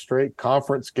 39 straight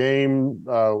conference game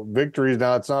victories.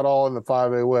 Now, it's not all in the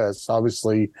 5A-West.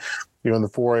 Obviously, in the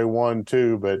 4A-1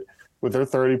 too. But with their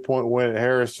 30-point win at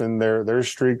Harrison, their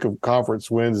streak of conference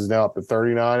wins is now up to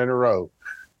 39 in a row.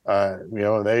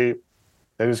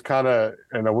 They just kind of,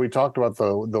 we talked about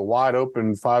the wide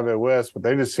open 5A-West, but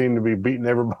they just seem to be beating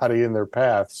everybody in their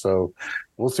path. So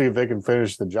we'll see if they can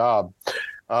finish the job.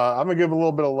 I'm going to give a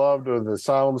little bit of love to the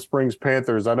Siloam Springs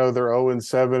Panthers. I know they're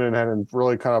 0-7 and hadn't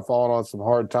really kind of fallen on some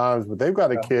hard times, but they've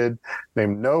got a kid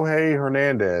named Nohe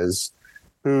Hernandez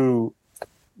who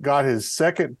got his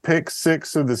second pick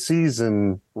 6 of the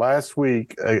season last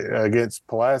week against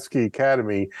Pulaski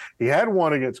Academy. He had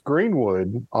one against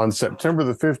Greenwood on September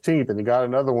the 15th, and he got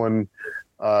another one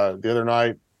the other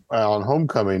night on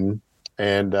homecoming.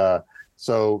 And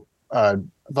so I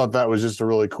thought that was just a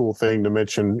really cool thing to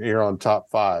mention here on Top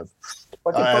 5.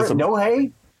 What's the first?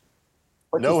 Nohe?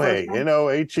 Nohe,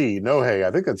 Nohe, Nohe.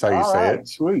 I think that's how you say it.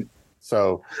 Sweet.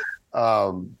 So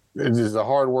it's just a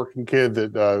hardworking kid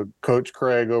that Coach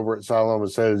Craig over at Siloam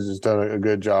says has just done a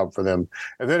good job for them.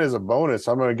 And then as a bonus,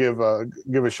 I'm going to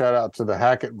give a shout out to the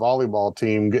Hackett volleyball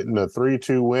team getting a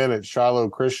 3-2 win at Shiloh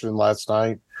Christian last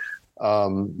night.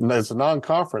 It's a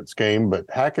non-conference game, but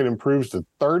Hackett improves to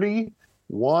 31-2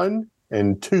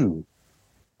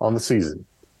 on the season.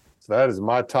 So that is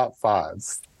my top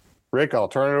 5. Rick, I'll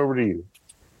turn it over to you.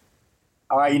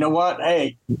 All right, you know what?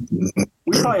 Hey,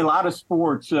 we play a lot of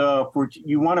sports.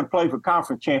 You want to play for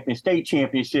conference champion, state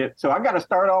championship. So I got to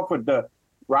start off with the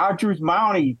Rogers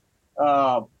Mounty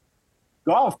golf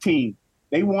team.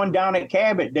 They won down at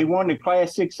Cabot. They won the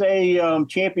Class 6A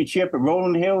championship at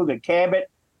Rolling Hills at Cabot.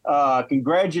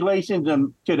 Congratulations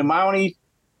to the Mounties.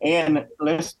 And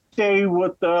let's stay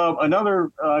with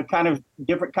another kind of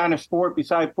different kind of sport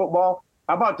besides football.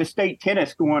 How about the state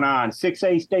tennis going on?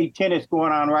 6A state tennis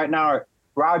going on right now at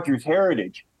Rogers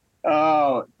Heritage.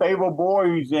 Fayetteville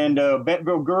boys and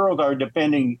Bentonville girls are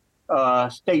defending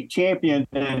state champions,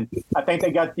 and I think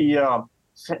they got the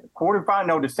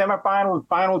semifinals,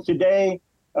 finals today.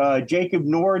 Jacob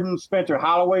Norden, Spencer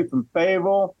Holloway from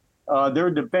Fayetteville, they're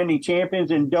defending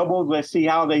champions in doubles. Let's see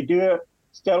how they do it.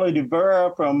 Stella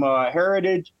DeVera from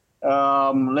Heritage.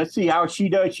 Let's see how she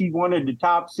does. She's one of the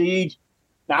top seeds.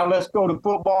 Now let's go to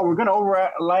football. We're going to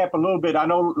overlap a little bit. I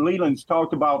know Leland's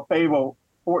talked about Fayetteville,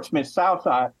 Fort Smith,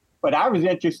 Southside, but I was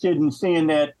interested in seeing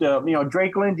that,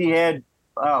 Drake Lindsay had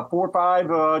 4 or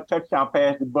 5 touchdown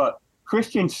passes, but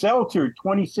Christian Seltzer,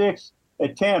 26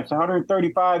 attempts,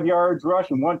 135 yards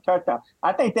rushing, 1 touchdown.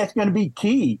 I think that's going to be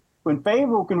key. When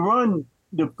Fayetteville can run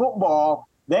the football,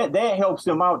 that helps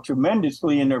them out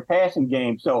tremendously in their passing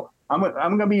game. So I'm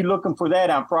going to be looking for that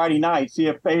on Friday night, see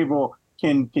if Fayetteville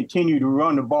can continue to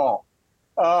run the ball.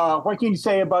 What can you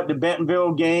say about the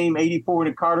Bentonville game, 84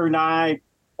 to Carter 9,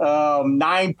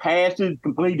 9 passes,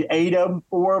 completed 8 of them,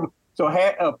 4 of them. So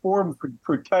 4 of them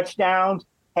for touchdowns.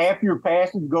 Half your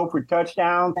passes go for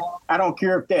touchdowns. I don't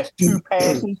care if that's 2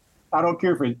 passes. I don't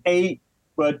care if it's 8.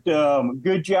 But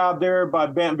good job there by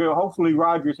Bentonville. Hopefully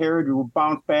Rogers Heritage will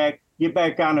bounce back, get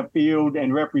back on the field,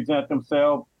 and represent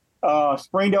themselves.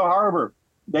 Springdale Harbor,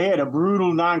 they had a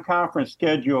brutal non-conference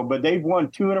schedule, but they've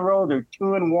won 2 in a row. They're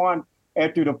 2-1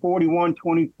 after the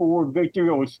 41-24 victory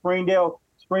over Springdale.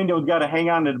 Springdale's got to hang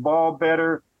on to the ball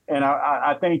better, and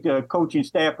I think the coaching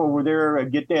staff over there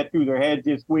get that through their heads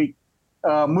this week.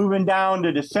 Moving down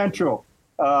to the Central,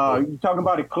 you're talking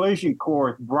about a collision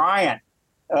course. Bryant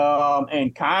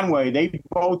and Conway, they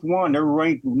both won. They're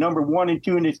ranked number 1 and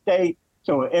 2 in the state.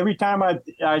 So every time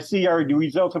I see the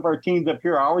results of our teams up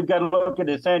here, I always got to look at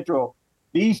the Central.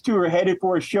 These 2 are headed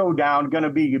for a showdown. Going to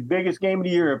be the biggest game of the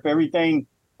year if everything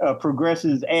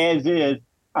progresses as is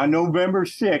on November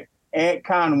 6th at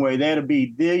Conway. That'll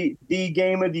be the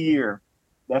game of the year.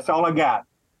 That's all I got.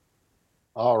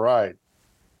 All right.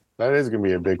 That is going to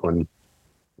be a big one.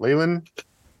 Leland,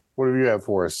 what do you have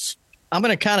for us? I'm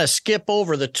going to kind of skip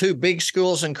over the 2 big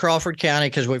schools in Crawford County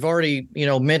because we've already,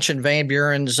 mentioned Van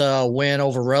Buren's win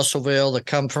over Russellville, the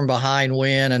come from behind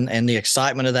win and the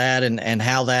excitement of that and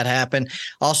how that happened.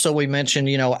 Also, we mentioned,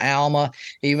 Alma,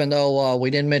 even though we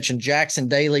didn't mention Jackson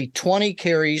Daly, 20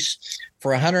 carries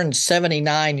for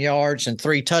 179 yards and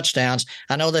 3 touchdowns.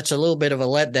 I know that's a little bit of a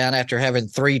letdown after having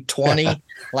 320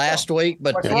 last week,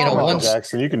 but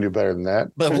Jackson, you can do better than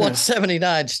that. But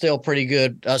 179 is still pretty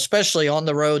good, especially on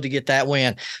the road to get that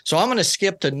win. So I'm going to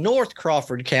skip to North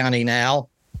Crawford County now,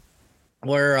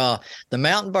 where the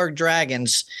Mountainburg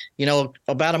Dragons,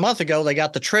 about a month ago, they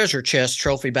got the treasure chest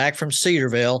trophy back from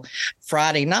Cedarville.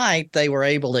 Friday night, they were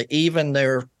able to even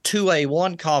their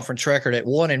 2A1 conference record at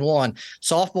 1-1.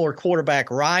 Sophomore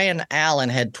quarterback Ryan Allen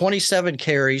had 27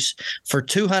 carries for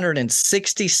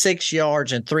 266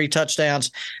 yards and 3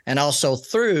 touchdowns, and also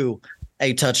threw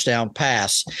a touchdown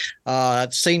pass.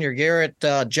 Senior Garrett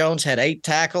Jones had 8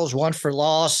 tackles, 1 for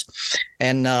loss,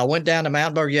 and went down to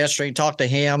Mountainburg yesterday and talked to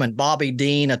him and Bobby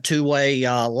Dean, a 2-way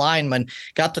lineman.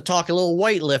 Got to talk a little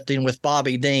weightlifting with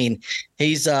Bobby Dean.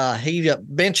 He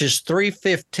benches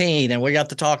 315, and we got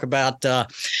to talk about,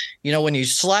 when you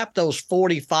slap those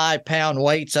 45-pound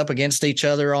weights up against each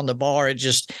other on the bar,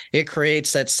 it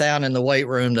creates that sound in the weight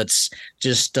room that's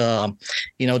just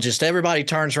everybody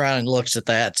turns around and looks at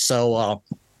that. So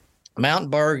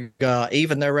Mountainburg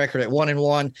even their record at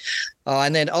 1-1.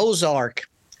 And then Ozark,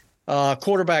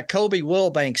 quarterback Kobe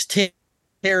Wilbanks, 10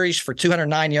 carries for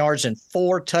 209 yards and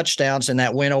 4 touchdowns in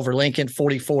that win over Lincoln,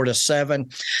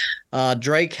 44-7.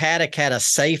 Drake Haddock had a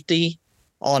safety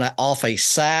off a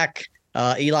sack.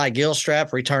 Eli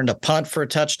Gilstrap returned a punt for a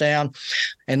touchdown.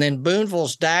 And then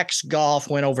Boonville's Dax Goff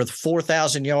went over the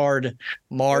 4,000-yard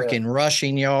mark in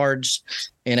rushing yards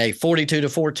in a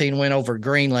 42-14 win over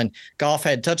Greenland. Goff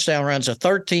had touchdown runs of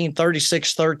 13,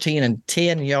 36, 13, and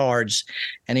 10 yards.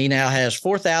 And he now has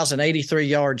 4,083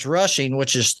 yards rushing,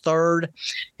 which is 3rd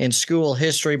in school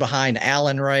history behind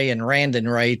Allen Ray and Randon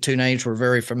Ray, 2 names we're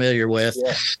very familiar with.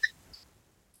 Yeah.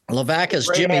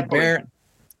 Lavaca's Jimmy Barron.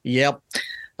 Yep.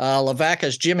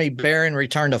 Lavaca's Jimmy Barron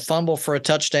returned a fumble for a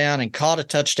touchdown and caught a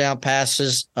touchdown pass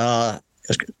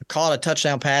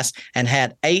and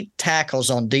had 8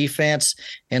 tackles on defense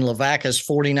in Lavaca's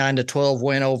 49-12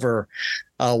 win over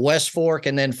West Fork.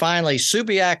 And then finally,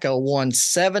 Subiaco won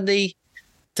 70-6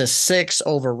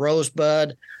 over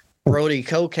Rosebud. Brody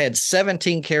Koch had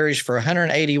 17 carries for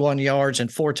 181 yards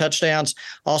and 4 touchdowns.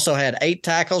 Also had 8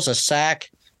 tackles, a sack,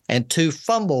 and 2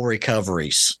 fumble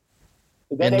recoveries.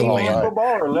 Is that 8-man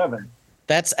football or 11?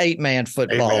 That's 8-man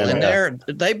football, and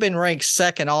they've been ranked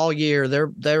 2nd all year.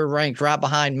 They're ranked right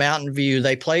behind Mountain View.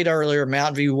 They played earlier.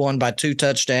 Mountain View won by 2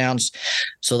 touchdowns,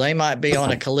 so they might be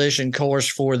on a collision course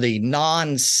for the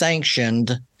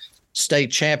non-sanctioned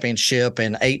state championship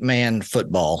in 8-man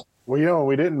football. Well,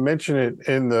 we didn't mention it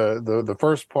in the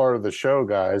first part of the show,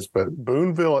 guys, but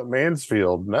Boonville at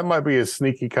Mansfield, that might be a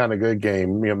sneaky kind of good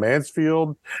game.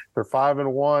 Mansfield, they're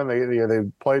 5-1.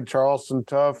 They played Charleston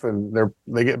tough, and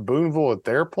they get Boonville at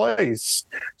their place.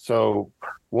 So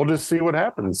we'll just see what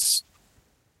happens.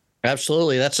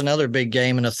 Absolutely. That's another big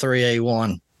game in a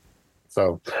 3A1.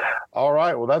 So, all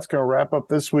right. Well, that's going to wrap up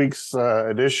this week's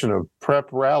edition of Prep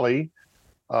Rally.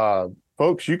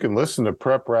 Folks, you can listen to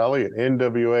Prep Rally at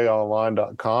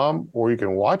nwaonline.com, or you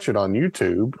can watch it on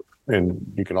YouTube, and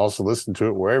you can also listen to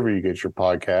it wherever you get your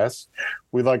podcasts.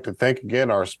 We'd like to thank again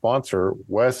our sponsor,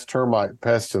 West Termite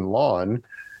Pest and Lawn,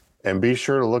 and be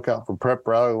sure to look out for Prep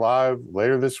Rally Live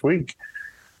later this week.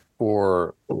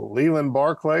 For Leland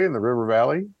Barclay in the River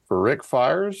Valley, for Rick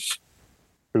Fires,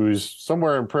 who's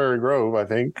somewhere in Prairie Grove, I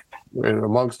think,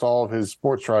 amongst all of his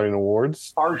sports writing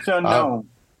awards. Parts unknown.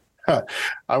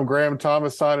 I'm Graham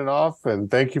Thomas signing off, and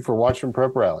thank you for watching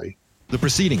Prep Rally. The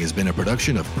proceeding has been a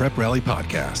production of Prep Rally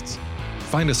Podcasts.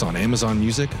 Find us on Amazon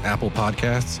Music, Apple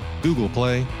Podcasts, Google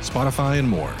Play, Spotify, and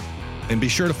more. And be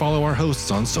sure to follow our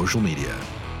hosts on social media.